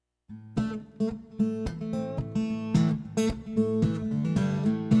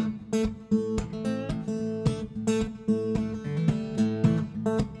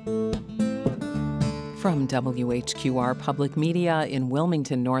WHQR Public Media in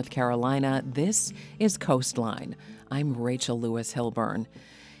Wilmington, North Carolina. This is CoastLine. I'm Rachel Lewis Hilburn.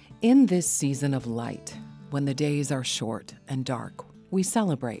 In this season of light, when the days are short and dark, we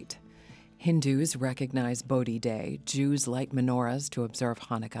celebrate. Hindus recognize Bodhi Day, Jews light menorahs to observe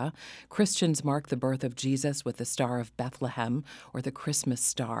Hanukkah, Christians mark the birth of Jesus with the Star of Bethlehem or the Christmas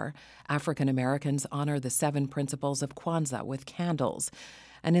star, African Americans honor the 7 principles of Kwanzaa with candles,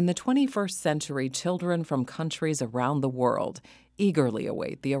 and in the 21st century, children from countries around the world eagerly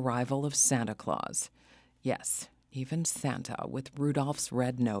await the arrival of Santa Claus. Yes, even Santa with Rudolph's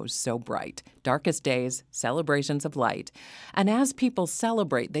red nose so bright. Darkest days, celebrations of light. And as people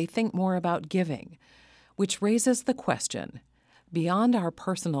celebrate, they think more about giving, which raises the question, beyond our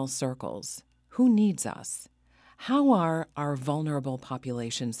personal circles, who needs us? How are our vulnerable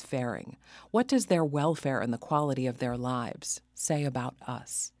populations faring? What does their welfare and the quality of their lives say about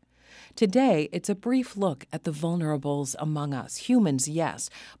us? Today, it's a brief look at the vulnerables among us, humans, yes,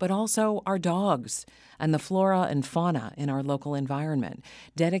 but also our dogs and the flora and fauna in our local environment.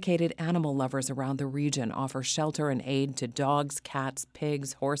 Dedicated animal lovers around the region offer shelter and aid to dogs, cats,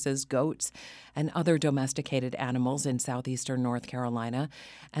 pigs, horses, goats, and other domesticated animals in southeastern North Carolina,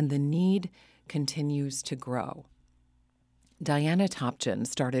 and the need continues to grow. Diana Topchin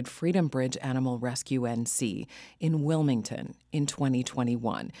started Freedom Bridge Animal Rescue NC in Wilmington in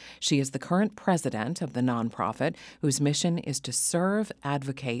 2021. She is the current president of the nonprofit, whose mission is to serve,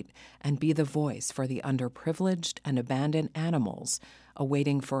 advocate, and be the voice for the underprivileged and abandoned animals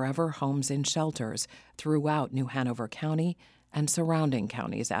awaiting forever homes in shelters throughout New Hanover County and surrounding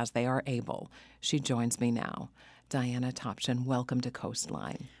counties as they are able. She joins me now. Diana Topchin, welcome to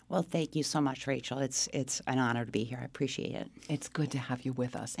CoastLine. Well, thank you so much, Rachel. It's an honor to be here. I appreciate it. It's good to have you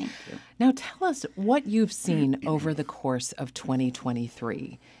with us. Thank you. Now, tell us what you've seen over the course of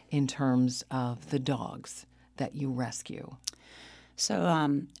 2023 in terms of the dogs that you rescue.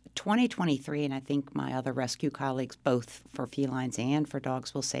 So 2023, and I think my other rescue colleagues, both for felines and for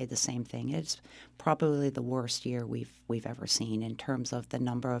dogs, will say the same thing. It's probably the worst year we've ever seen in terms of the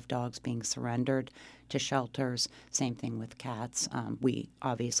number of dogs being surrendered to shelters. Same thing with cats. We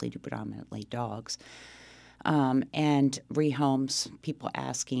obviously do predominantly dogs. And rehomes, people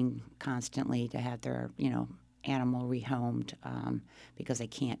asking constantly to have their, animal rehomed because they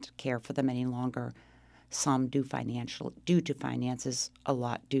can't care for them any longer. Some due to finances, a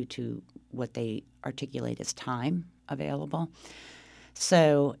lot due to what they articulate as time available.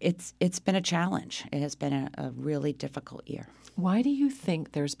 So it's been a challenge. It has been a really difficult year. Why do you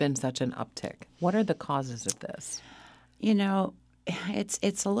think there's been such an uptick? What are the causes of this?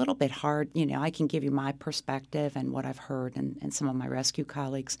 It's a little bit hard. I can give you my perspective and what I've heard and some of my rescue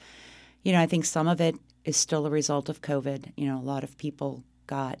colleagues. I think some of it is still a result of COVID. A lot of people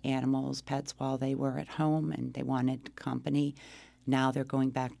got animals, pets while they were at home and they wanted company. Now they're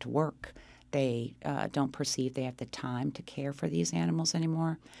going back to work. They don't perceive they have the time to care for these animals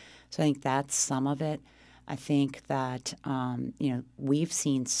anymore. So I think that's some of it. I think that, we've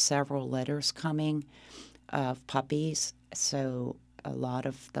seen several litters coming of puppies. So a lot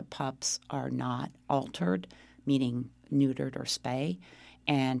of the pups are not altered, meaning neutered or spay,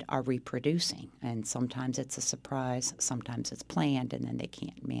 and are reproducing. And sometimes it's a surprise, sometimes it's planned, and then they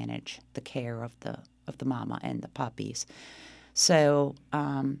can't manage the care of the mama and the puppies. So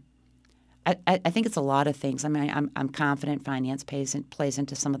I think it's a lot of things. I mean, I'm confident finance plays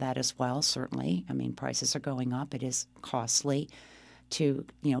into some of that as well, certainly. I mean, prices are going up. It is costly to,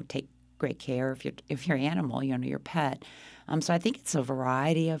 take great care of your animal, your pet. So I think it's a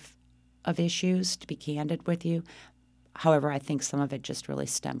variety of issues, to be candid with you. However, I think some of it just really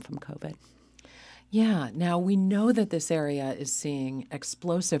stemmed from COVID. Yeah. Now, we know that this area is seeing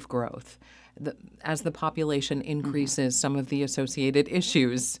explosive growth. As the population increases, some of the associated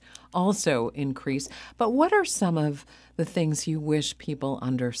issues also increase. But what are some of the things you wish people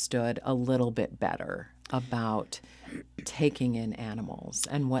understood a little bit better about taking in animals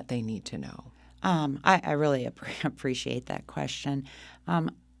and what they need to know? I really appreciate that question.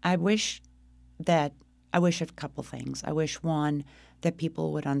 I wish a couple things. I wish, one, that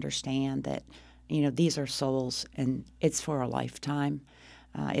people would understand that, these are souls and it's for a lifetime.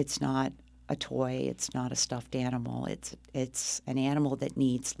 It's not a toy. It's not a stuffed animal. It's an animal that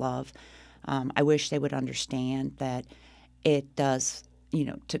needs love. I wish they would understand that it does,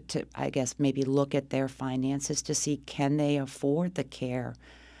 to I guess maybe look at their finances to see, can they afford the care,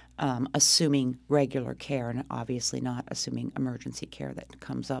 assuming regular care, and obviously not assuming emergency care that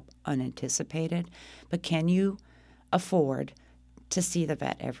comes up unanticipated. But can you afford to see the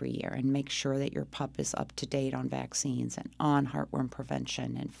vet every year and make sure that your pup is up to date on vaccines and on heartworm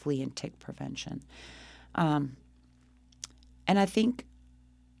prevention and flea and tick prevention? And I think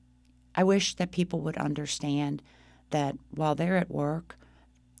I wish that people would understand that while they're at work,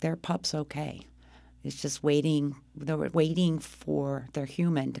 their pup's okay. It's just waiting. They're waiting for their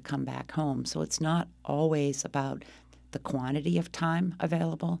human to come back home. So it's not always about the quantity of time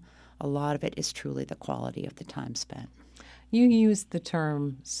available. A lot of it is truly the quality of the time spent. You used the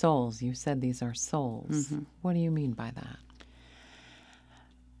term souls. You said these are souls. Mm-hmm. What do you mean by that?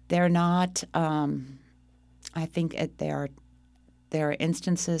 They're not. I think there are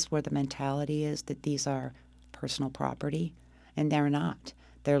instances where the mentality is that these are personal property, and they're not.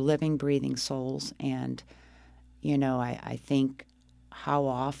 They're living, breathing souls. And, I think how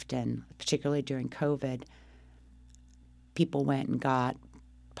often, particularly during COVID, people went and got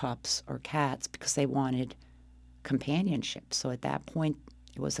pups or cats because they wanted companionship. So at that point,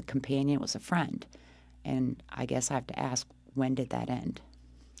 it was a companion, it was a friend. And I guess I have to ask, when did that end?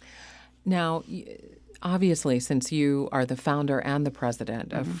 Now, obviously, since you are the founder and the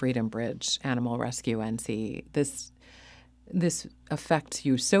president of Freedom Bridge Animal Rescue NC, this affects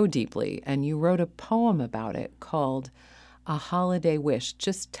you so deeply, and you wrote a poem about it called A Holiday Wish.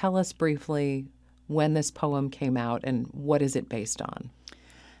 Just tell us briefly when this poem came out and what is it based on?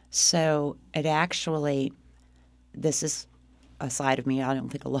 So this is a side of me I don't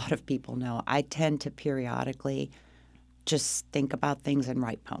think a lot of people know. I tend to periodically just think about things and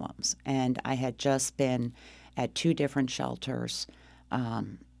write poems. And I had just been at 2 different shelters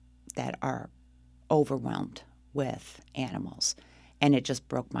that are overwhelmed with animals. And it just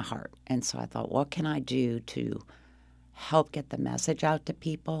broke my heart. And so I thought, what can I do to help get the message out to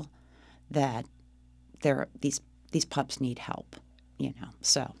people that these pups need help,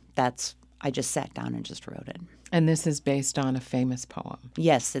 So I just sat down and just wrote it. And this is based on a famous poem.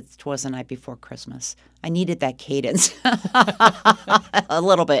 Yes, it was The Night Before Christmas. I needed that cadence a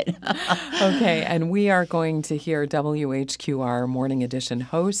little bit. Okay, and we are going to hear WHQR Morning Edition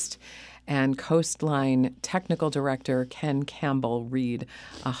host and CoastLine Technical Director Ken Campbell read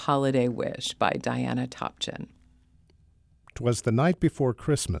A Holiday Wish by Diana Topchin. 'Twas the night before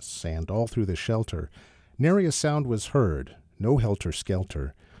Christmas, and all through the shelter nary a sound was heard, no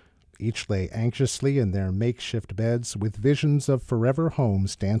helter-skelter. Each lay anxiously in their makeshift beds, with visions of forever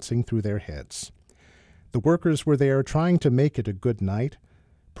homes dancing through their heads. The workers were there trying to make it a good night,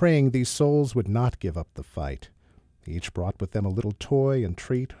 praying these souls would not give up the fight. Each brought with them a little toy and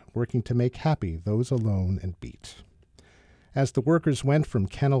treat, working to make happy those alone and beat. As the workers went from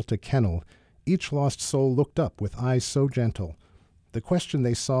kennel to kennel, each lost soul looked up with eyes so gentle. The question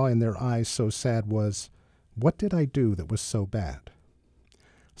they saw in their eyes so sad was, "What did I do that was so bad?"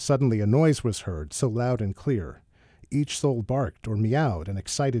 Suddenly a noise was heard, so loud and clear. Each soul barked or meowed an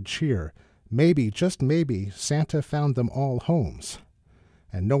excited cheer. Maybe, just maybe, Santa found them all homes.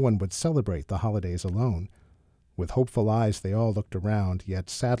 And no one would celebrate the holidays alone. With hopeful eyes they all looked around, yet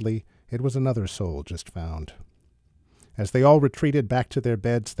sadly it was another soul just found. As they all retreated back to their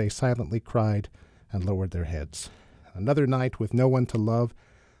beds, they silently cried and lowered their heads. Another night with no one to love,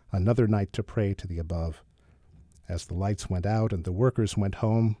 another night to pray to the above. As the lights went out and the workers went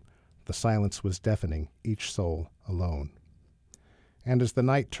home, the silence was deafening, each soul alone. And as the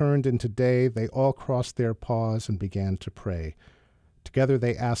night turned into day, they all crossed their paws and began to pray. Together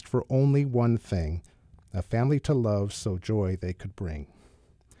they asked for only one thing, a family to love so joy they could bring.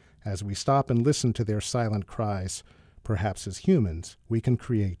 As we stop and listen to their silent cries, perhaps as humans we can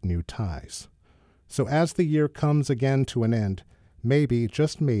create new ties. So as the year comes again to an end, maybe,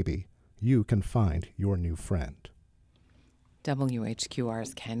 just maybe, you can find your new friend.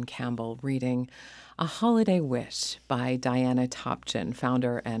 WHQR's Ken Campbell reading A Holiday Wish by Diana Topchin,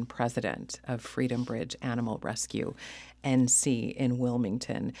 founder and president of Freedom Bridge Animal Rescue, NC in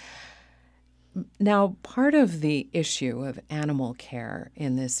Wilmington. Now, part of the issue of animal care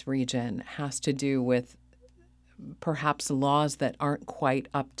in this region has to do with perhaps laws that aren't quite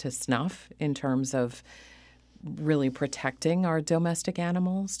up to snuff in terms of really protecting our domestic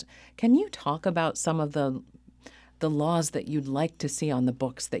animals. Can you talk about some of the laws that you'd like to see on the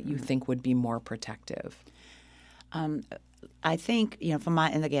books that you think would be more protective? I think, from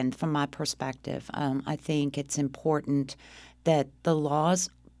my perspective, I think it's important that the laws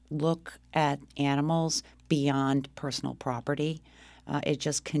look at animals beyond personal property. It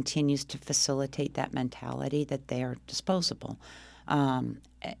just continues to facilitate that mentality that they are disposable. I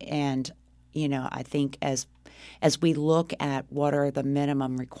think as we look at what are the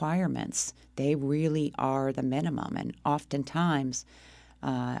minimum requirements, they really are the minimum. And oftentimes,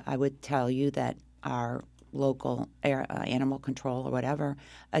 I would tell you that our local animal control or whatever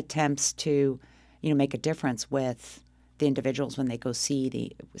attempts to, make a difference with the individuals, when they go see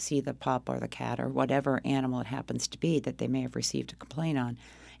the pup or the cat or whatever animal it happens to be that they may have received a complaint on,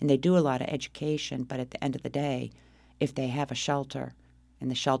 and they do a lot of education. But at the end of the day, if they have a shelter and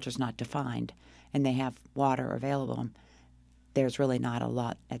the shelter's not defined and they have water available, there's really not a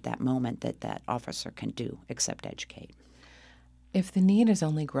lot at that moment that officer can do except educate. If the need is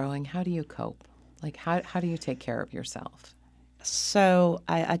only growing, how do you cope? Like, how do you take care of yourself? So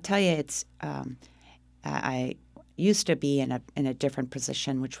I tell you, it's I used to be in a different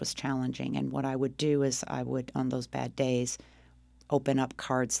position, which was challenging. And what I would do is I would, on those bad days, open up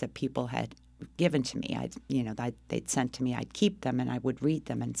cards that people had given to me. They'd sent to me. I'd keep them, and I would read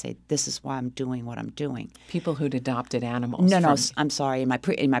them and say, "This is why I'm doing what I'm doing." People who'd adopted animals. No, I'm sorry. In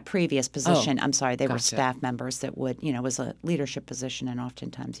my previous position, I'm sorry, they were gotcha. staff members that would, it was a leadership position, and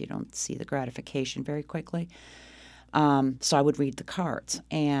oftentimes you don't see the gratification very quickly. So I would read the cards,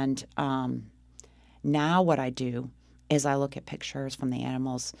 and now what I do is I look at pictures from the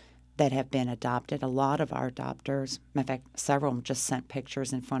animals that have been adopted. A lot of our adopters, in fact, several of them just sent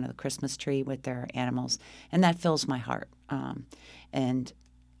pictures in front of the Christmas tree with their animals, and that fills my heart. I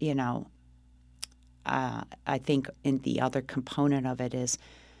think in the other component of it is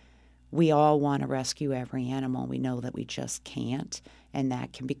we all want to rescue every animal. We know that we just can't, and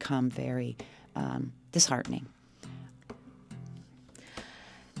that can become very disheartening.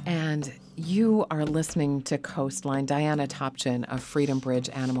 And you are listening to Coastline. Diana Topchin of Freedom Bridge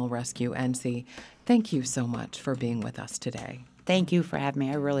Animal Rescue, NC. Thank you so much for being with us today. Thank you for having me.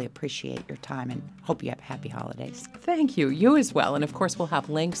 I really appreciate your time and hope you have happy holidays. Thank you. You as well. And of course, we'll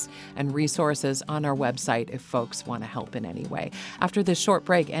have links and resources on our website if folks want to help in any way. After this short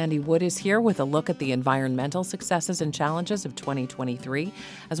break, Andy Wood is here with a look at the environmental successes and challenges of 2023,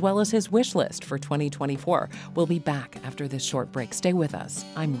 as well as his wish list for 2024. We'll be back after this short break. Stay with us.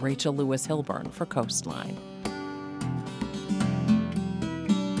 I'm Rachel Lewis Hilburn for Coastline.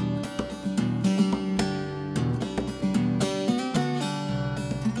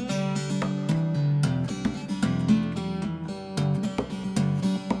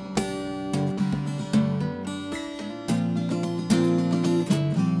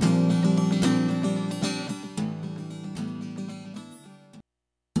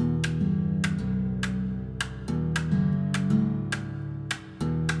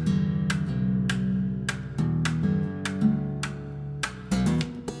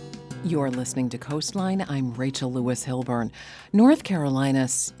 You're listening to Coastline. I'm Rachel Lewis Hilburn. North Carolina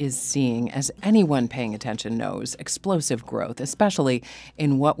is seeing, as anyone paying attention knows, explosive growth, especially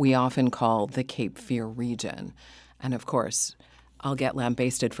in what we often call the Cape Fear region. And of course, I'll get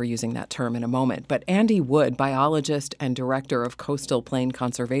lambasted for using that term in a moment. But Andy Wood, biologist and director of Coastal Plain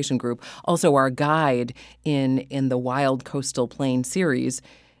Conservation Group, also our guide in the Wild Coastal Plain series,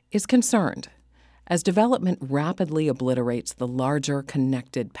 is concerned. As development rapidly obliterates the larger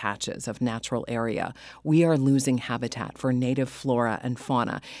connected patches of natural area, we are losing habitat for native flora and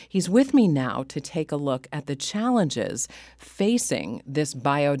fauna. He's with me now to take a look at the challenges facing this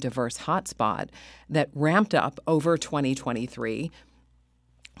biodiverse hotspot that ramped up over 2023.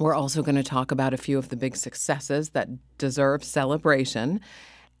 We're also going to talk about a few of the big successes that deserve celebration,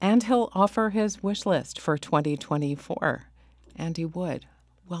 and he'll offer his wish list for 2024. Andy Wood,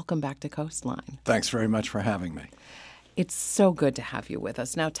 welcome back to Coastline. Thanks very much for having me. It's so good to have you with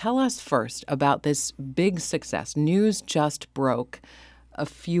us. Now, tell us first about this big success. News just broke a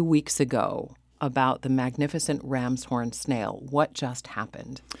few weeks ago about the magnificent ram's horn snail. What just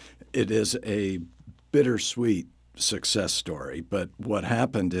happened? It is a bittersweet success story, but what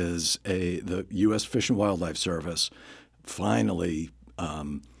happened is the U.S. Fish and Wildlife Service finally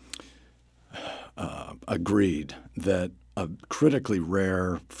agreed that a critically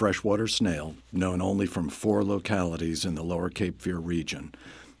rare freshwater snail, known only from 4 localities in the lower Cape Fear region,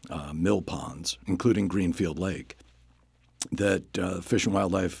 mill ponds, including Greenfield Lake, that Fish and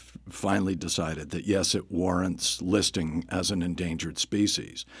Wildlife finally decided that, yes, it warrants listing as an endangered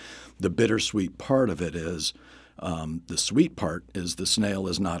species. The bittersweet part of it is, the sweet part is the snail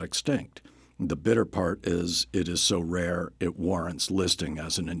is not extinct. The bitter part is it is so rare it warrants listing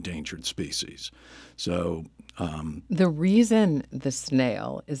as an endangered species. So the reason the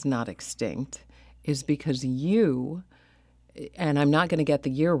snail is not extinct is because you, and I'm not going to get the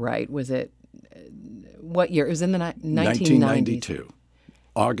year right, was it, what year? It was in the 1992,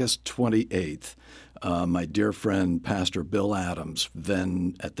 August 28th. My dear friend, Pastor Bill Adams,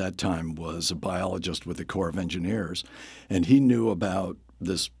 then at that time was a biologist with the Corps of Engineers, and he knew about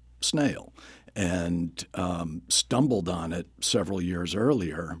this snail. and stumbled on it several years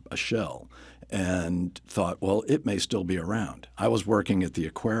earlier, a shell, and thought, well, it may still be around. I was working at the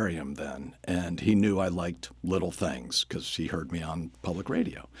aquarium then, and he knew I liked little things because he heard me on public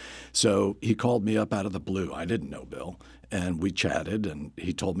radio. So he called me up out of the blue. I didn't know Bill. And we chatted, and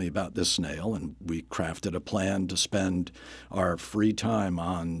he told me about this snail, and we crafted a plan to spend our free time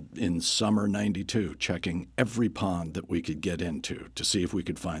in summer '92, checking every pond that we could get into to see if we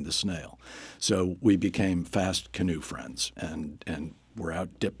could find the snail. So we became fast canoe friends, and we're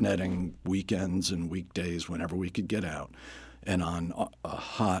out dip netting weekends and weekdays whenever we could get out. And on a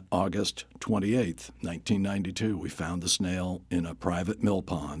hot August 28th, 1992, we found the snail in a private mill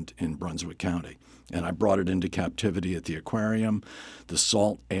pond in Brunswick County. And I brought it into captivity at the aquarium. The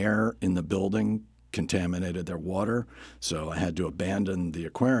salt air in the building contaminated their water, so I had to abandon the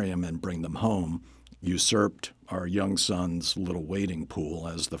aquarium and bring them home, usurped our young son's little wading pool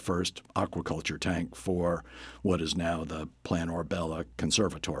as the first aquaculture tank for what is now the Plan Orbella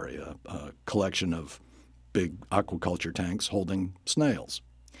Conservatory, a collection of big aquaculture tanks holding snails.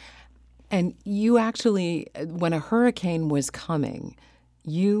 And you actually, when a hurricane was coming,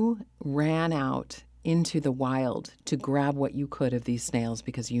 you ran out into the wild to grab what you could of these snails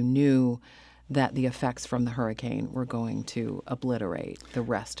because you knew that the effects from the hurricane were going to obliterate the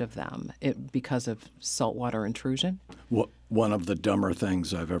rest of them because of saltwater intrusion? One of the dumber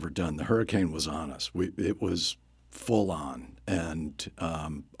things I've ever done. The hurricane was on us. It was full on, and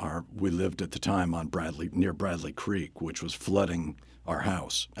we lived at the time on near Bradley Creek, which was flooding our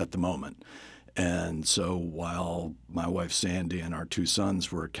house at the moment. And so while my wife Sandy and our two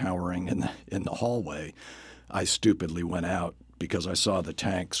sons were cowering in the hallway, I stupidly went out because I saw the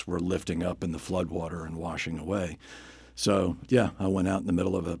tanks were lifting up in the floodwater and washing away. So yeah, I went out in the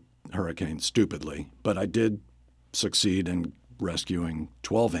middle of a hurricane stupidly, but I did succeed in rescuing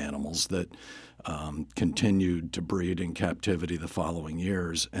 12 animals that continued to breed in captivity the following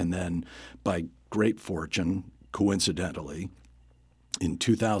years. And then by great fortune, coincidentally, in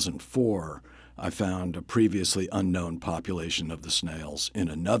 2004, I found a previously unknown population of the snails in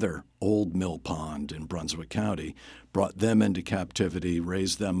another old mill pond in Brunswick County, brought them into captivity,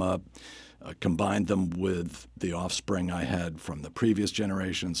 raised them up, combined them with the offspring I had from the previous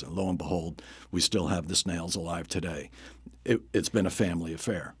generations, and lo and behold, we still have the snails alive today. It's been a family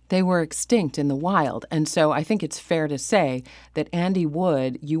affair. They were extinct in the wild, and so I think it's fair to say that Andy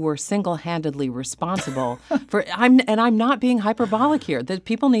Wood, you were single-handedly responsible for. I'm not being hyperbolic here. That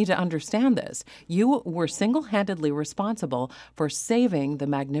people need to understand this. You were single-handedly responsible for saving the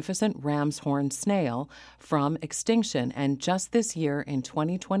magnificent ram's horn snail from extinction. And just this year, in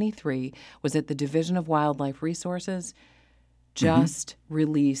 2023, was it the Division of Wildlife Resources just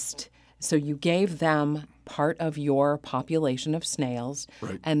released? So you gave them part of your population of snails,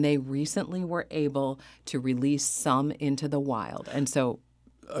 right, and they recently were able to release some into the wild. And so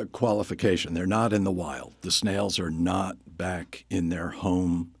a qualification, they're not in the wild. The snails are not back in their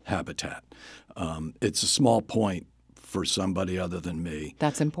home habitat. It's a small point for somebody other than me.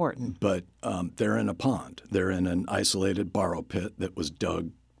 That's important. But they're in a pond. They're in an isolated borrow pit that was dug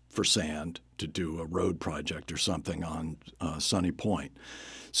for sand to do a road project or something on Sunny Point.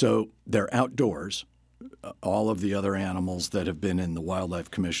 So they're outdoors. All of the other animals that have been in the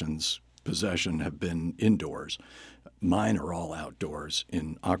Wildlife Commission's possession have been indoors. Mine are all outdoors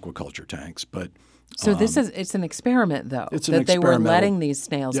in aquaculture tanks, but so it's an experiment, though, that they were letting these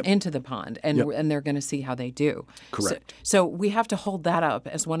snails into the pond, and they're going to see how they do. Correct. So we have to hold that up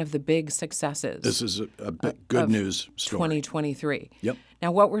as one of the big successes. This is a good news story. 2023. Yep.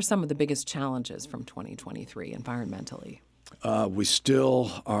 Now, what were some of the biggest challenges from 2023 environmentally? We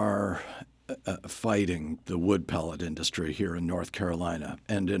still are fighting the wood pellet industry here in North Carolina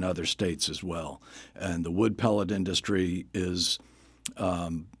and in other states as well. And the wood pellet industry is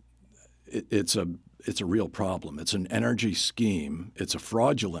it's a real problem. It's an energy scheme. It's a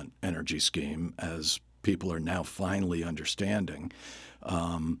fraudulent energy scheme, as people are now finally understanding.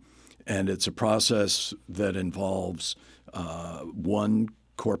 And it's a process that involves one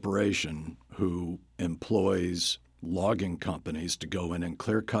corporation who employs logging companies to go in and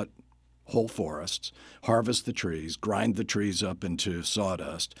clear-cut whole forests, harvest the trees, grind the trees up into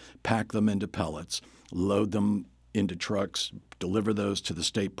sawdust, pack them into pellets, load them into trucks, deliver those to the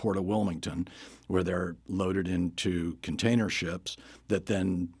State Port of Wilmington, where they're loaded into container ships that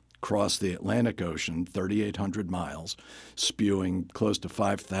then cross the Atlantic Ocean, 3,800 miles, spewing close to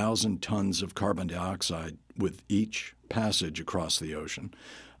 5,000 tons of carbon dioxide with each passage across the ocean.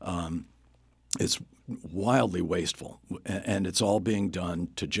 It's wildly wasteful, and it's all being done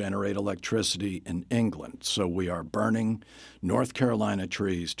to generate electricity in England. So we are burning North Carolina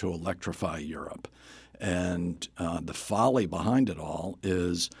trees to electrify Europe. And the folly behind it all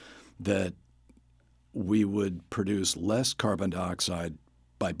is that we would produce less carbon dioxide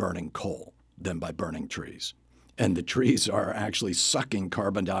by burning coal than by burning trees. And the trees are actually sucking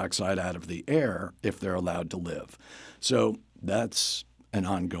carbon dioxide out of the air if they're allowed to live. So that's an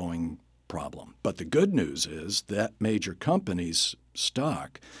ongoing problem. But the good news is that major company's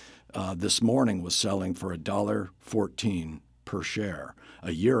stock this morning was selling for $1.14 per share.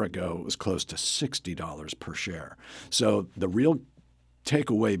 A year ago, it was close to $60 per share. So the real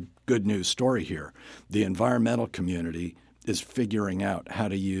takeaway good news story here, the environmental community is figuring out how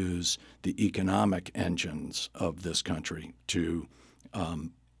to use the economic engines of this country to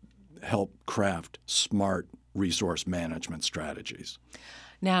help craft smart resource management strategies.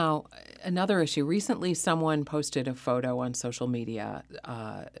 Now, another issue. Recently, someone posted a photo on social media,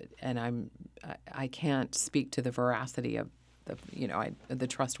 and I can't speak to the veracity of the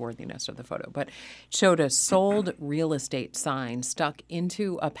trustworthiness of the photo, but it showed a sold real estate sign stuck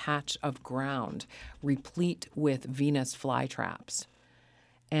into a patch of ground replete with Venus flytraps.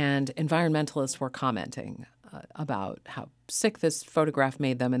 And environmentalists were commenting about how sick this photograph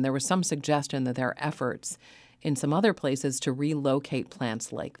made them, and there was some suggestion that there are efforts in some other places to relocate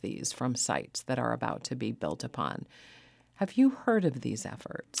plants like these from sites that are about to be built upon. Have you heard of these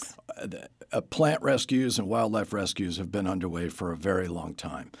efforts? Plant rescues and wildlife rescues have been underway for a very long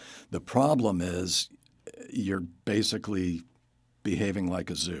time. The problem is you're basically behaving like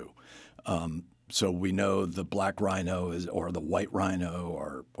a zoo. So we know the black rhino or the white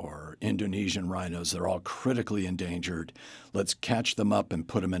rhino or Indonesian rhinos, they're all critically endangered. Let's catch them up and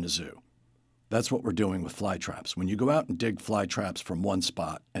put them in a zoo. That's what we're doing with fly traps. When you go out and dig fly traps from one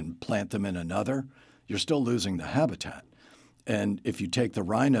spot and plant them in another, you're still losing the habitat. And if you take the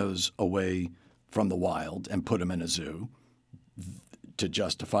rhinos away from the wild and put them in a zoo to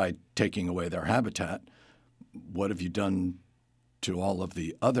justify taking away their habitat, what have you done to all of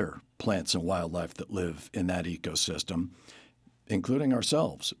the other plants and wildlife that live in that ecosystem, including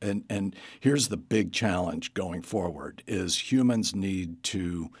ourselves? And here's the big challenge going forward is humans need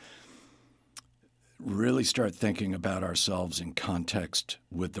to really start thinking about ourselves in context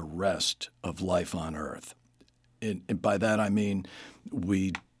with the rest of life on Earth. And by that I mean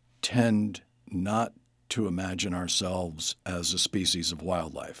we tend not to imagine ourselves as a species of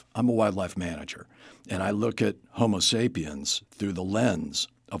wildlife. I'm a wildlife manager, and I look at Homo sapiens through the lens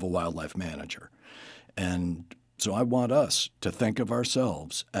of a wildlife manager. And so I want us to think of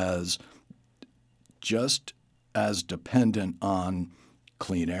ourselves as just as dependent on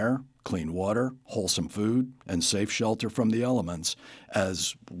clean air, clean water, wholesome food, and safe shelter from the elements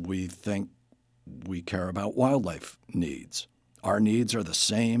as we think we care about wildlife needs. Our needs are the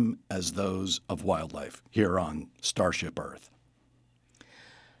same as those of wildlife here on Starship Earth.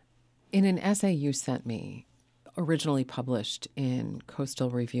 In an essay you sent me, originally published in Coastal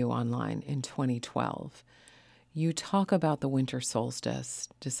Review Online in 2012, you talk about the winter solstice,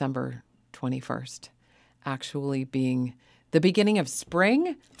 December 21st, actually being the beginning of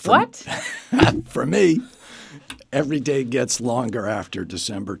spring? What? For me, every day gets longer after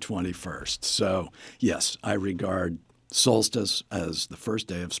December 21st. So, yes, I regard solstice as the first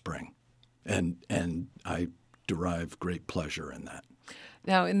day of spring, and I derive great pleasure in that.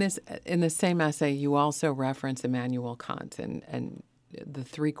 Now, in the same essay, you also reference Immanuel Kant and the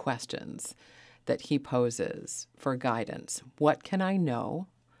three questions that he poses for guidance. What can I know?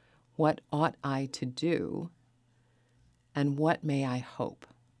 What ought I to do? And what may I hope?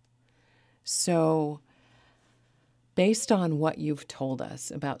 So, based on what you've told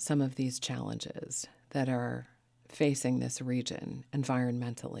us about some of these challenges that are facing this region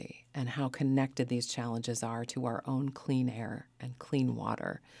environmentally and how connected these challenges are to our own clean air and clean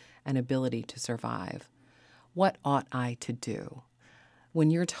water and ability to survive, what ought I to do?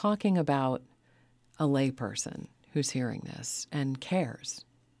 When you're talking about a layperson who's hearing this and cares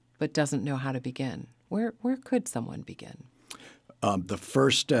but doesn't know how to begin, where could someone begin? The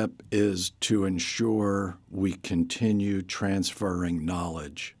first step is to ensure we continue transferring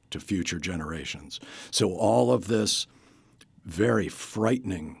knowledge to future generations. So all of this very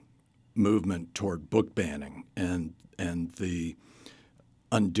frightening movement toward book banning and the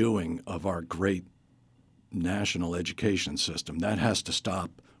undoing of our great national education system, that has to stop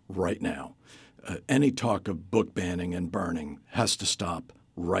right now. Any talk of book banning and burning has to stop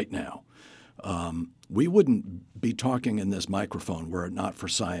right now. We wouldn't be talking in this microphone were it not for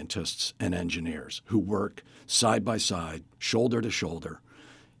scientists and engineers who work side by side, shoulder to shoulder,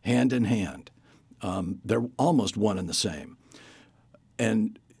 hand in hand They're almost one and the same.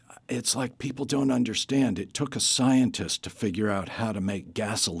 And it's like people don't understand. It took a scientist to figure out how to make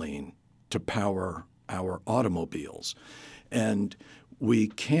gasoline to power our automobiles. And we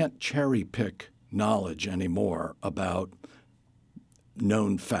can't cherry pick knowledge anymore about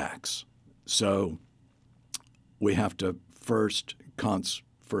known facts. So we have to Kant's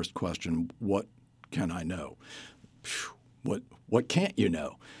first question, what can I know? What can't you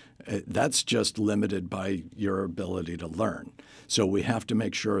know? That's just limited by your ability to learn. So we have to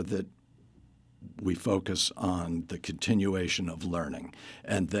make sure that we focus on the continuation of learning.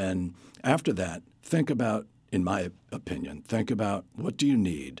 And then after that, think about, in my opinion, think about what do you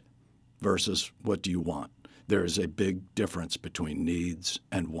need versus what do you want. There is a big difference between needs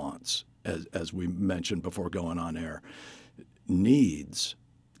and wants, as we mentioned before going on air. Needs,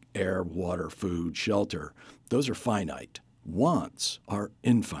 air, water, food, shelter, those are finite. Wants are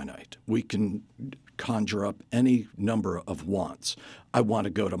infinite. We can conjure up any number of wants. I want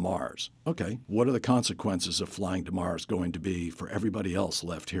to go to Mars. Okay, what are the consequences of flying to Mars going to be for everybody else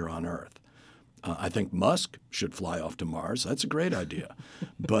left here on Earth? I think Musk should fly off to Mars. That's a great idea.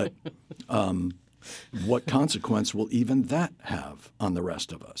 But what consequence will even that have on the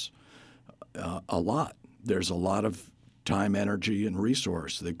rest of us? A lot. There's a lot of time, energy, and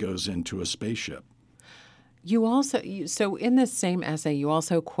resource that goes into a spaceship. So in this same essay, you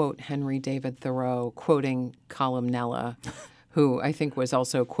also quote Henry David Thoreau, quoting Columnella, who I think was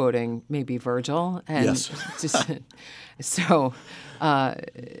also quoting maybe Virgil. And yes.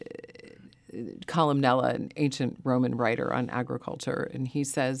 Columnella, an ancient Roman writer on agriculture, and he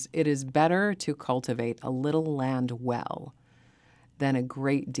says, "It is better to cultivate a little land well than a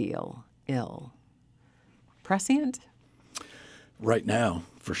great deal ill." Prescient? Right now,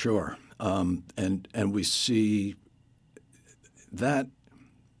 for sure. And we see that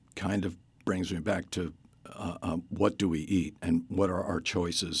kind of brings me back to what do we eat and what are our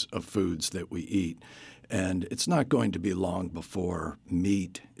choices of foods that we eat. And it's not going to be long before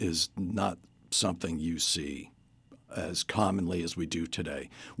meat is not something you see as commonly as we do today.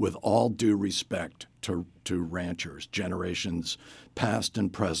 With all due respect to ranchers, generations past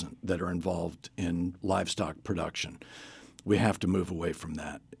and present that are involved in livestock production, we have to move away from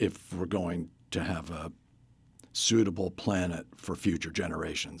that if we're going to have a suitable planet for future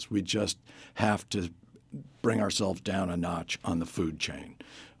generations. We just have to bring ourselves down a notch on the food chain.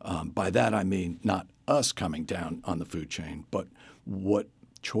 By that I mean not us coming down on the food chain, but what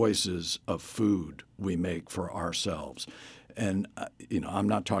choices of food we make for ourselves. And I'm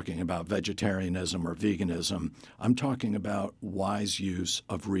not talking about vegetarianism or veganism. I'm talking about wise use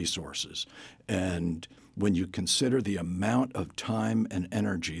of resources. And when you consider the amount of time and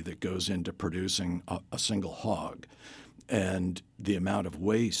energy that goes into producing a single hog and the amount of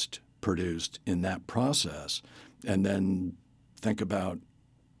waste produced in that process, and then think about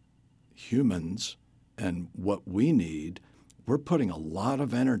humans and what we need, we're putting a lot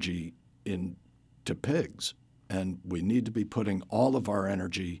of energy into pigs, and we need to be putting all of our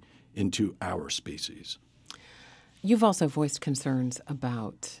energy into our species. You've also voiced concerns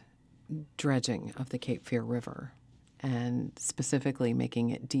about dredging of the Cape Fear River and specifically making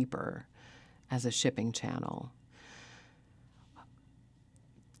it deeper as a shipping channel.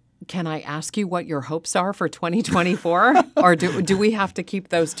 Can I ask you what your hopes are for 2024? Or do we have to keep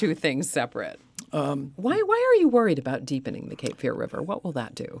those two things separate? Why are you worried about deepening the Cape Fear River? What will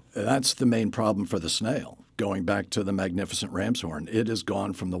that do? That's the main problem for the snail. Going back to the magnificent ram's horn, it has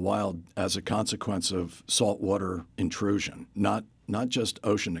gone from the wild as a consequence of saltwater intrusion, not just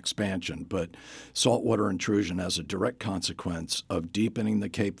ocean expansion, but saltwater intrusion as a direct consequence of deepening the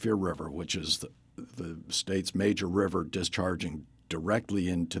Cape Fear River, which is the state's major river discharging directly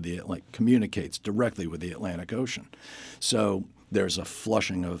into the Atlantic, communicates directly with the Atlantic Ocean. So there's a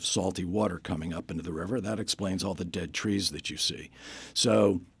flushing of salty water coming up into the river. That explains all the dead trees that you see.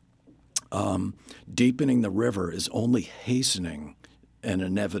 So deepening the river is only hastening an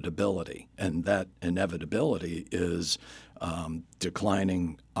inevitability, and that inevitability is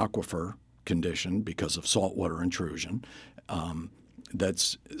declining aquifer condition because of saltwater intrusion.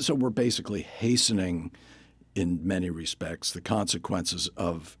 So we're basically hastening, in many respects, the consequences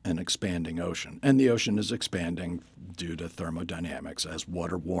of an expanding ocean. And the ocean is expanding due to thermodynamics. As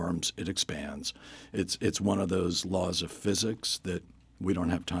water warms, it expands. It's one of those laws of physics that we don't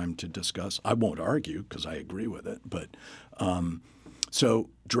have time to discuss. I won't argue because I agree with it. But so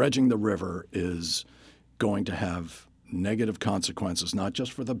dredging the river is going to have negative consequences, not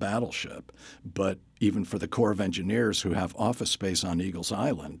just for the battleship, but even for the Corps of Engineers who have office space on Eagles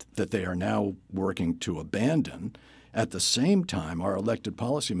Island that they are now working to abandon At the same time, our elected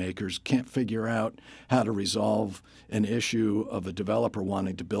policymakers can't figure out how to resolve an issue of a developer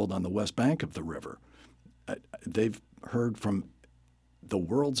wanting to build on the west bank of the river. They've heard from the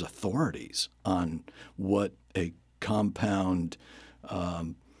world's authorities on what a compound,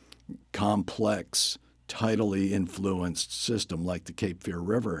 complex, tidally influenced system like the Cape Fear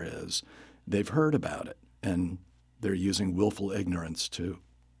River is. They've heard about it, and they're using willful ignorance to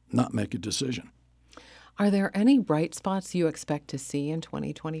not make a decision. Are there any bright spots you expect to see in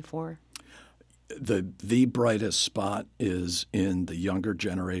 2024? The brightest spot is in the younger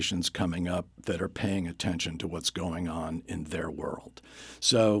generations coming up that are paying attention to what's going on in their world.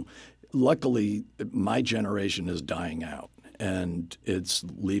 So luckily, my generation is dying out, and it's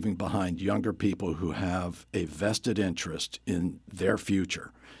leaving behind younger people who have a vested interest in their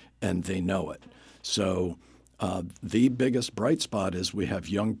future, and they know it. So the biggest bright spot is we have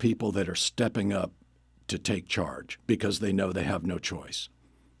young people that are stepping up to take charge because they know they have no choice.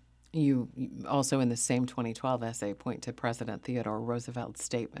 You also, in the same 2012 essay, point to President Theodore Roosevelt's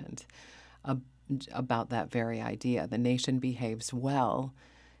statement about that very idea. The nation behaves well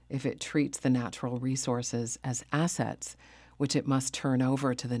if it treats the natural resources as assets, which it must turn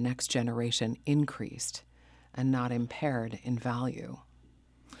over to the next generation increased and not impaired in value.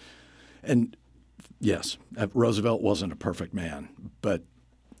 And yes, Roosevelt wasn't a perfect man, but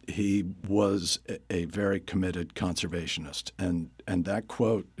he was a very committed conservationist. And that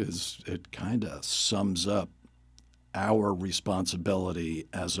quote it kind of sums up our responsibility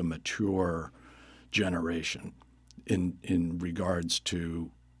as a mature generation in regards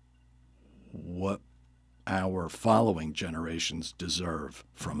to what our following generations deserve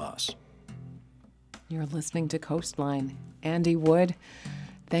from us. You're listening to Coastline. Andy Wood,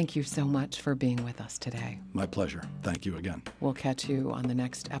 thank you so much for being with us today. My pleasure. Thank you again. We'll catch you on the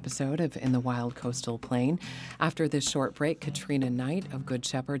next episode of In the Wild Coastal Plain. After this short break, Katrina Knight of Good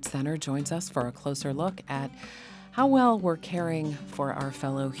Shepherd Center joins us for a closer look at how well we're caring for our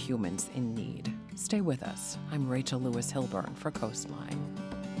fellow humans in need. Stay with us. I'm Rachel Lewis Hilburn for Coastline.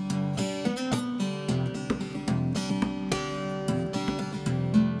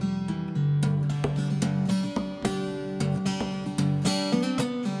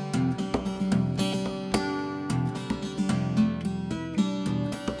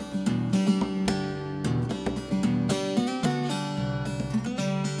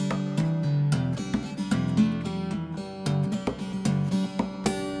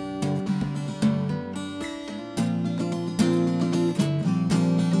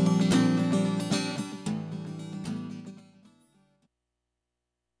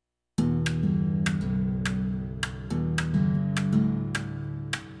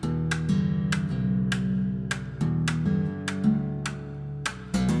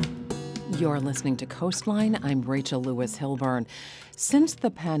 You're listening to Coastline. I'm Rachel Lewis Hilburn. Since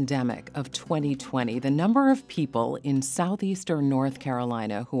the pandemic of 2020, the number of people in southeastern North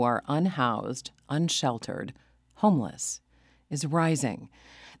Carolina who are unhoused, unsheltered, homeless, is rising.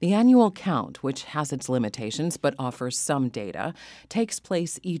 The annual count, which has its limitations but offers some data, takes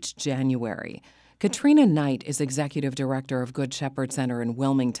place each January. Katrina Knight is executive director of Good Shepherd Center in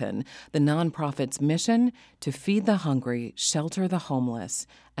Wilmington, the nonprofit's mission to feed the hungry, shelter the homeless,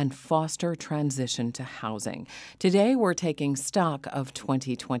 and foster transition to housing. Today, we're taking stock of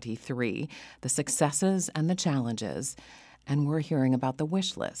 2023, the successes and the challenges, and we're hearing about the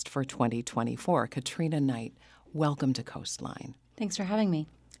wish list for 2024. Katrina Knight, welcome to Coastline. Thanks for having me.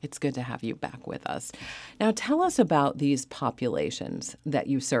 It's good to have you back with us. Now, tell us about these populations that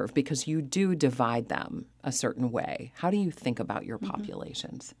you serve, because you do divide them a certain way. How do you think about your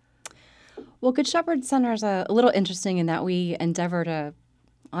populations? Well, Good Shepherd Center is a little interesting in that we endeavor to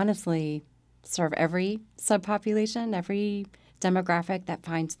honestly serve every subpopulation, every demographic that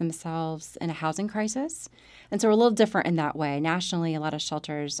finds themselves in a housing crisis. And so we're a little different in that way. Nationally, a lot of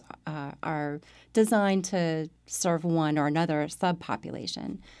shelters are designed to serve one or another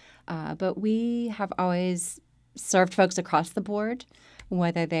subpopulation. But we have always served folks across the board,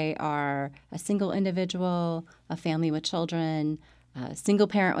 whether they are a single individual, a family with children, a single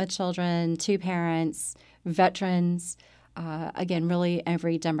parent with children, two parents, veterans. Again, really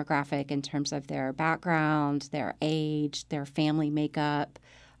every demographic in terms of their background, their age, their family makeup,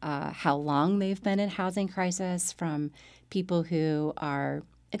 how long they've been in housing crisis, from people who are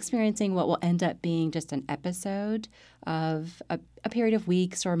experiencing what will end up being just an episode of a period of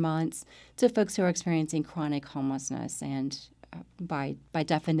weeks or months, to folks who are experiencing chronic homelessness and by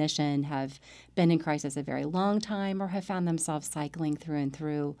definition have been in crisis a very long time or have found themselves cycling through and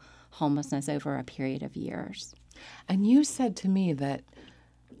through homelessness over a period of years. And you said to me that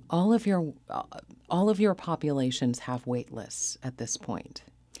all of your populations have wait lists at this point.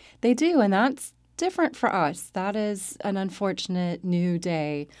 They do, and that's different for us. That is an unfortunate new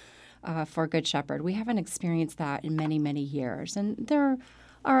day for Good Shepherd. We haven't experienced that in many, many years. And there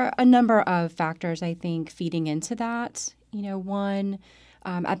are a number of factors, I think, feeding into that. One,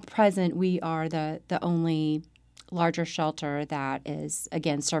 at present, we are the only larger shelter that is,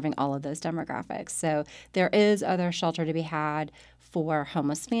 again, serving all of those demographics. So there is other shelter to be had for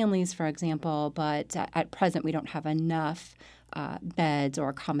homeless families, for example, but at present, we don't have enough beds or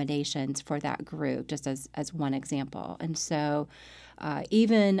accommodations for that group, just as one example. And so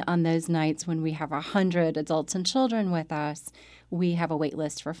even on those nights when we have 100 adults and children with us, we have a wait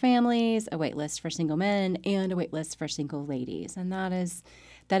list for families, a wait list for single men, and a wait list for single ladies. And that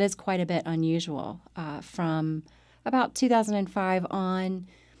is quite a bit unusual. From about 2005 on,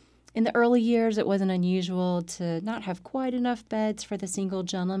 in the early years, it wasn't unusual to not have quite enough beds for the single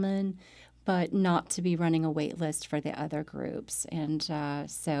gentleman, but not to be running a wait list for the other groups. And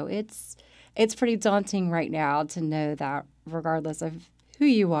so it's pretty daunting right now to know that regardless of who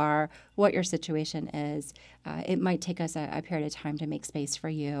you are, what your situation is, it might take us a period of time to make space for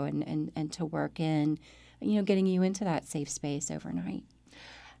you and to work in, getting you into that safe space overnight.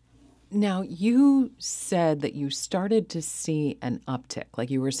 Now, you said that you started to see an uptick, like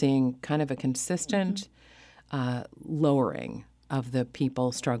you were seeing kind of a consistent lowering of the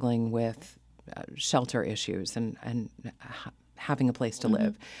people struggling with shelter issues and having a place to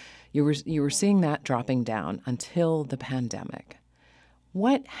live. You were seeing that dropping down until the pandemic.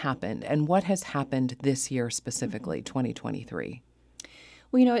 What happened, and what has happened this year specifically, 2023?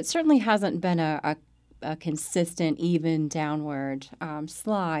 Well, it certainly hasn't been a consistent, even downward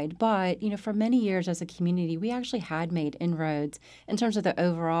slide. But, for many years as a community, we actually had made inroads in terms of the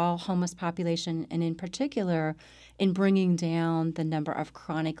overall homeless population, and in particular in bringing down the number of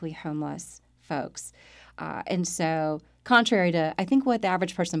chronically homeless folks. And so contrary to, I think, what the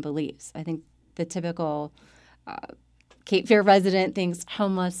average person believes, I think the typical Cape Fear resident thinks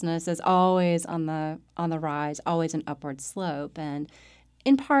homelessness is always on the rise, always an upward slope. And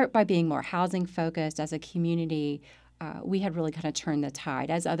in part by being more housing focused as a community, we had really kind of turned the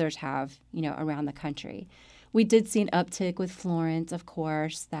tide, as others have, around the country. We did see an uptick with Florence, of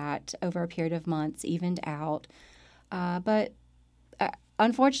course, that over a period of months evened out. But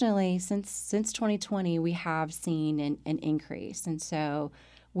unfortunately, since 2020, we have seen an increase. And so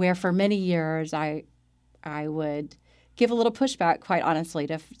where for many years I would give a little pushback, quite honestly,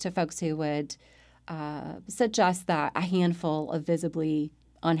 to folks who would suggest that a handful of visibly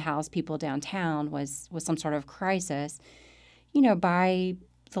unhoused people downtown was some sort of crisis. By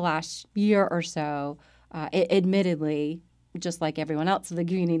the last year or so, admittedly, just like everyone else in the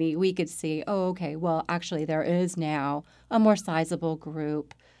community, we could see, okay, well, actually there is now a more sizable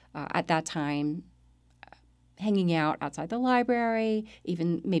group at that time hanging out outside the library,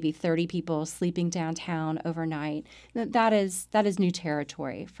 even maybe 30 people sleeping downtown overnight. That is new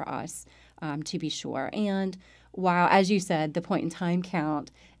territory for us, to be sure. And while, as you said, the point-in-time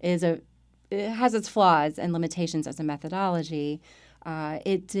count it has its flaws and limitations as a methodology,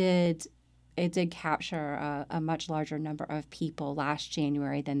 it did capture a much larger number of people last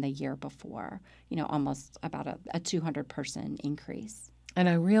January than the year before, almost about a 200-person increase. And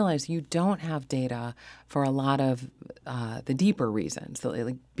I realize you don't have data for a lot of the deeper reasons,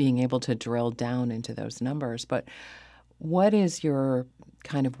 like being able to drill down into those numbers. But what is your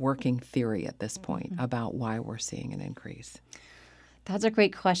kind of working theory at this point about why we're seeing an increase? That's a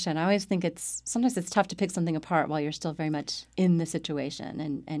great question. I always think sometimes it's tough to pick something apart while you're still very much in the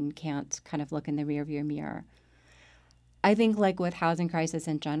situation and can't kind of look in the rearview mirror. I think, like with housing crisis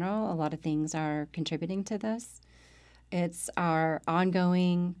in general, a lot of things are contributing to this. It's our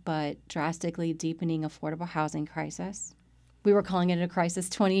ongoing but drastically deepening affordable housing crisis. We were calling it a crisis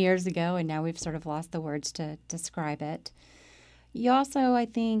 20 years ago, and now we've sort of lost the words to describe it. You also, I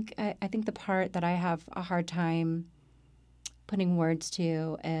think the part that I have a hard time putting words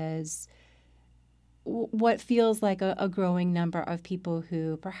to is what feels like a growing number of people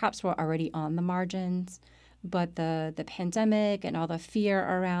who perhaps were already on the margins, but the pandemic and all the fear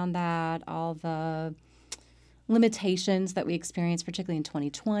around that, all the limitations that we experienced, particularly in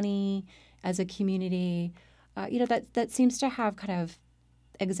 2020 as a community, that seems to have kind of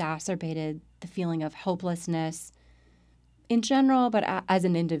exacerbated the feeling of hopelessness in general, but as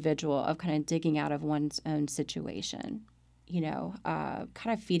an individual, of kind of digging out of one's own situation, kind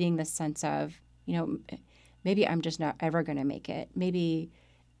of feeding the sense of, maybe I'm just not ever going to make it. Maybe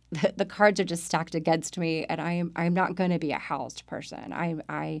the cards are just stacked against me, and I'm not going to be a housed person.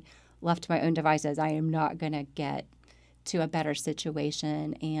 I left to my own devices, I am not going to get to a better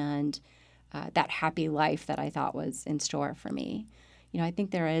situation and that happy life that I thought was in store for me. I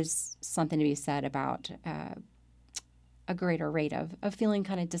think there is something to be said about a greater rate of feeling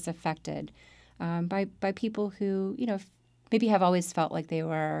kind of disaffected by people who, maybe have always felt like they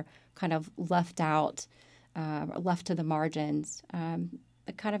were kind of left out, left to the margins,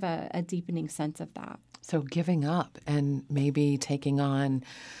 kind of a deepening sense of that. So giving up and maybe taking on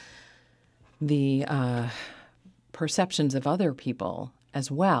the perceptions of other people as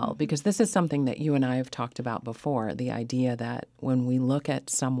well, because this is something that you and I have talked about before, the idea that when we look at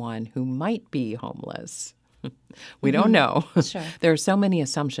someone who might be homeless, we don't know. Sure. There are so many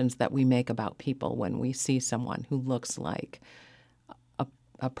assumptions that we make about people when we see someone who looks like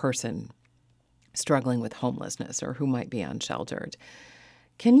a person struggling with homelessness or who might be unsheltered.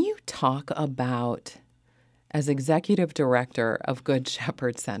 Can you talk about, as executive director of Good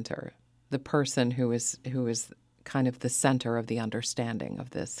Shepherd Center, the person who is kind of the center of the understanding of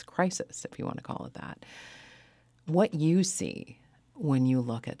this crisis, if you want to call it that, what you see when you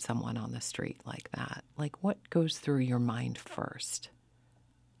look at someone on the street like that? Like, what goes through your mind first?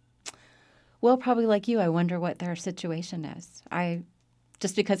 Well, probably like you, I wonder what their situation is.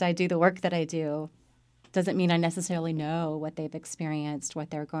 Just because I do the work that I do doesn't mean I necessarily know what they've experienced,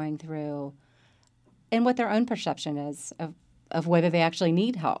 what they're going through, and what their own perception is of whether they actually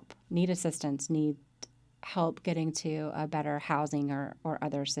need help, need assistance, need help getting to a better housing or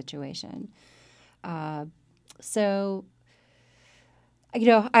other situation. So,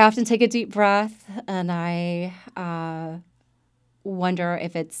 I often take a deep breath and I wonder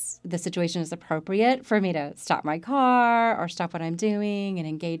if the situation is appropriate for me to stop my car or stop what I'm doing and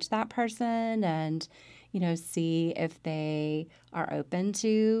engage that person and, see if they are open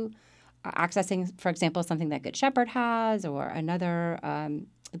to accessing, for example, something that Good Shepherd has or another.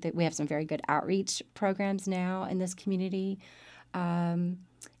 That we have some very good outreach programs now in this community, and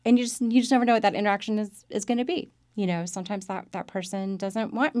you just never know what that interaction is going to be. Sometimes that person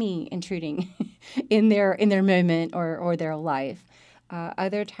doesn't want me intruding in their moment or their life.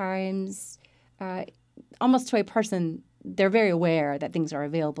 Other times, almost to a person, they're very aware that things are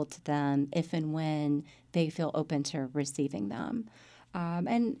available to them if and when they feel open to receiving them.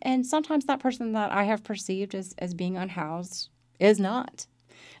 And sometimes that person that I have perceived as being unhoused is not.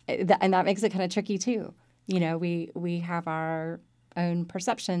 And that makes it kind of tricky too. We have our own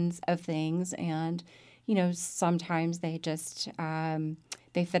perceptions of things, and sometimes they just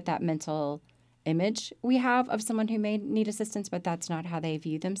they fit that mental image we have of someone who may need assistance, but that's not how they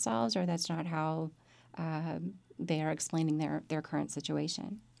view themselves, or that's not how they are explaining their current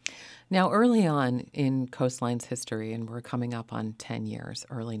situation. Now, early on in CoastLine's history, and we're coming up on 10 years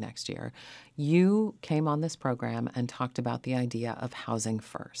early next year, you came on this program and talked about the idea of housing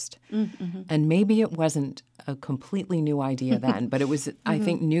first. Mm-hmm. And maybe it wasn't a completely new idea then, but it was, I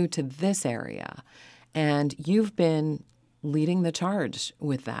think, new to this area. And you've been leading the charge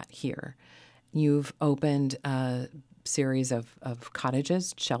with that here. You've opened a series of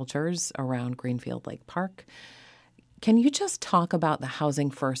cottages, shelters around Greenfield Lake Park. Can you just talk about the Housing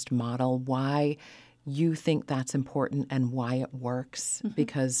First model, why you think that's important and why it works? Mm-hmm.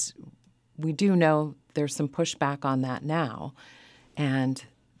 Because we do know there's some pushback on that now, and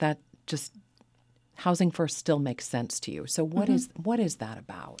that just Housing First still makes sense to you. So what is that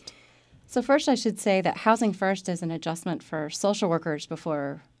about? So first I should say that Housing First is an adjustment for social workers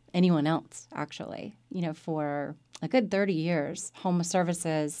before anyone else, actually. For a good 30 years, homeless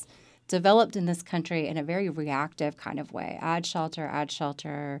services developed in this country in a very reactive kind of way. Add shelter,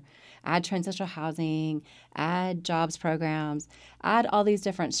 add transitional housing, add jobs programs, add all these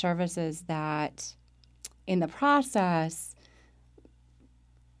different services that in the process,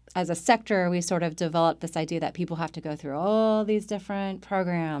 as a sector, we sort of developed this idea that people have to go through all these different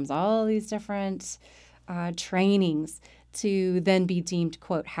programs, all these different trainings to then be deemed,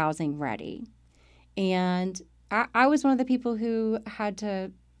 quote, housing ready. And I was one of the people who had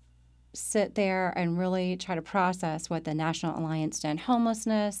to sit there and really try to process what the National Alliance to End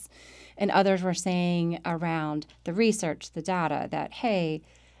Homelessness and others were saying around the research, the data, that, hey,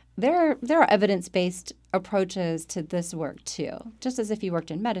 there are evidence-based approaches to this work too. Just as if you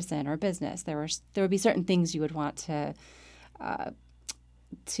worked in medicine or business, there would be certain things you would want to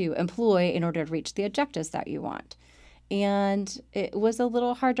employ in order to reach the objectives that you want. And it was a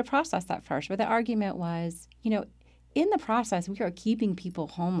little hard to process at first, but the argument was, in the process, we are keeping people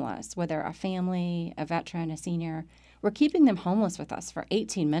homeless, whether a family, a veteran, a senior. We're keeping them homeless with us for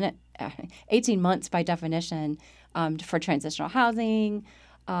 18 months by definition for transitional housing,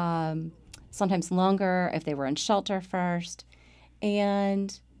 sometimes longer if they were in shelter first.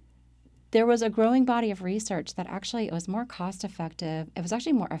 And there was a growing body of research that actually it was more cost effective. It was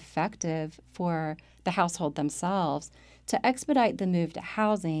actually more effective for the household themselves to expedite the move to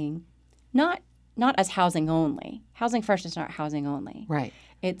housing, not as housing only. Housing first is not housing only. Right.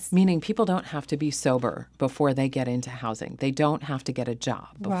 It's meaning people don't have to be sober before they get into housing. They don't have to get a job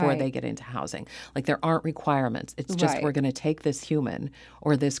before they get into housing. Like there aren't requirements. It's just we're going to take this human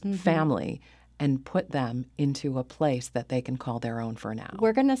or this family and put them into a place that they can call their own for now.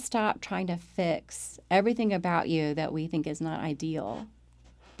 We're going to stop trying to fix everything about you that we think is not ideal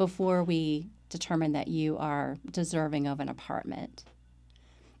before we determine that you are deserving of an apartment.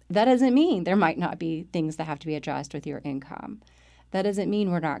 That doesn't mean there might not be things that have to be addressed with your income. That doesn't mean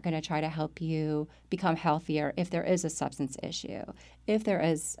we're not going to try to help you become healthier if there is a substance issue, if there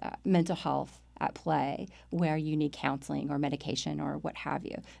is mental health at play where you need counseling or medication or what have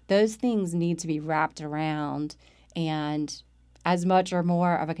you. Those things need to be wrapped around and as much or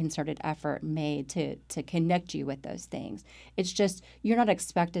more of a concerted effort made to connect you with those things. It's just you're not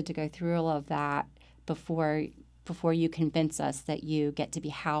expected to go through all of that before you convince us that you get to be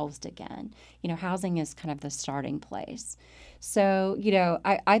housed again. Housing is kind of the starting place. So,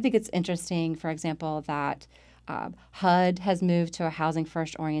 I think it's interesting, for example, that HUD has moved to a housing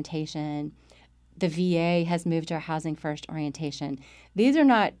first orientation. The VA has moved to a housing first orientation. These are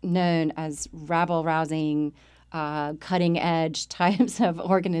not known as rabble-rousing, cutting-edge types of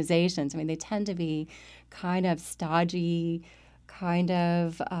organizations. I mean, they tend to be kind of stodgy, kind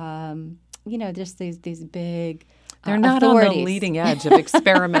of, just these big They're not authorities. On the leading edge of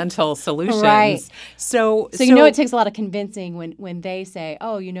experimental solutions. Right. So it takes a lot of convincing when they say,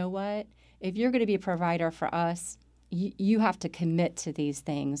 oh, you know what? If you're going to be a provider for us, you have to commit to these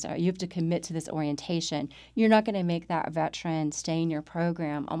things. Or you have to commit to this orientation. You're not going to make that veteran stay in your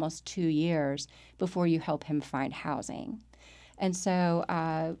program almost 2 years before you help him find housing. And so,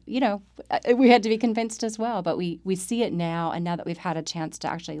 we had to be convinced as well. But we see it now, and now that we've had a chance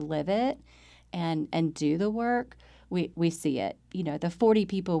to actually live it and do the work, we see it. The 40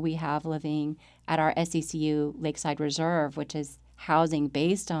 people we have living at our SECU Lakeside Reserve, which is housing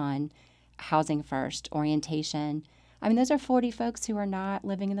based on housing first orientation. I mean, those are 40 folks who are not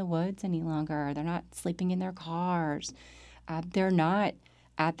living in the woods any longer. They're not sleeping in their cars. They're not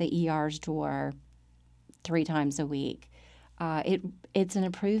at the ER's door 3 times a week. It's an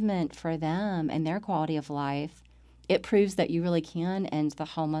improvement for them and their quality of life. It proves that you really can end the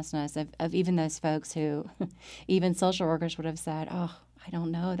homelessness of even those folks who even social workers would have said, oh, I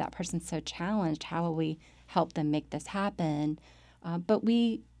don't know, that person's so challenged. How will we help them make this happen? But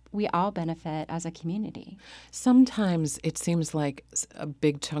we all benefit as a community. Sometimes it seems like a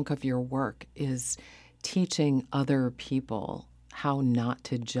big chunk of your work is teaching other people how not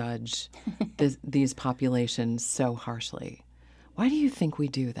to judge these populations so harshly. Why do you think we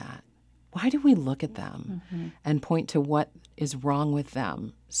do that? Why do we look at them and point to what is wrong with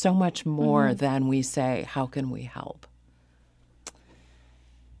them so much more than we say, how can we help?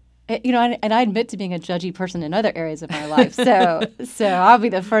 And I admit to being a judgy person in other areas of my life. So I'll be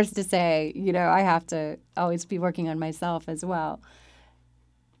the first to say, I have to always be working on myself as well.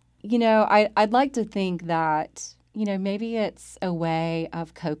 I'd like to think that, maybe it's a way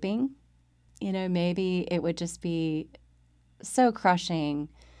of coping. Maybe it would just be so crushing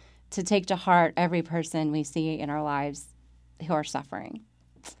to take to heart every person we see in our lives who are suffering.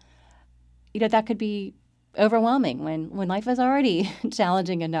 That could be overwhelming when life is already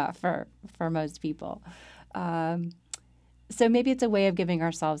challenging enough for most people. So maybe it's a way of giving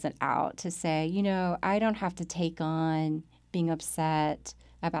ourselves an out to say, I don't have to take on being upset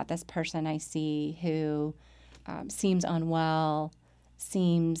about this person I see who seems unwell,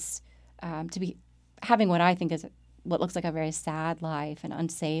 seems to be having what I think is what looks like a very sad life, an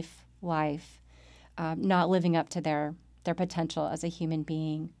unsafe life, not living up to their potential as a human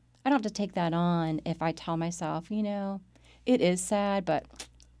being. I don't have to take that on if I tell myself, it is sad, but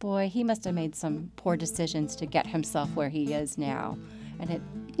boy, he must have made some poor decisions to get himself where he is now. And it,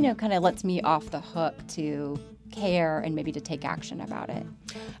 kind of lets me off the hook to care and maybe to take action about it.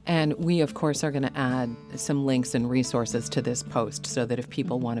 And we, of course, are going to add some links and resources to this post so that if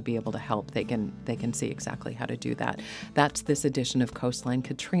people want to be able to help, they can see exactly how to do that. That's this edition of Coastline.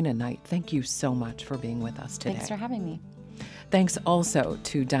 Katrina Knight, thank you so much for being with us today. Thanks for having me. Thanks also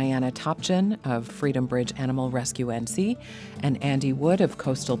to Diana Topchin of Freedom Bridge Animal Rescue NC and Andy Wood of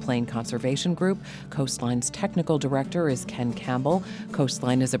Coastal Plain Conservation Group. Coastline's technical director is Ken Campbell.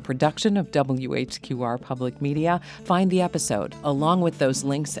 Coastline is a production of WHQR Public Media. Find the episode, along with those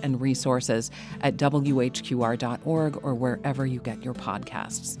links and resources, at WHQR.org or wherever you get your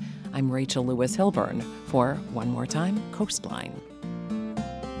podcasts. I'm Rachel Lewis Hilburn for, one more time, Coastline.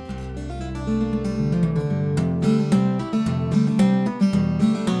 you.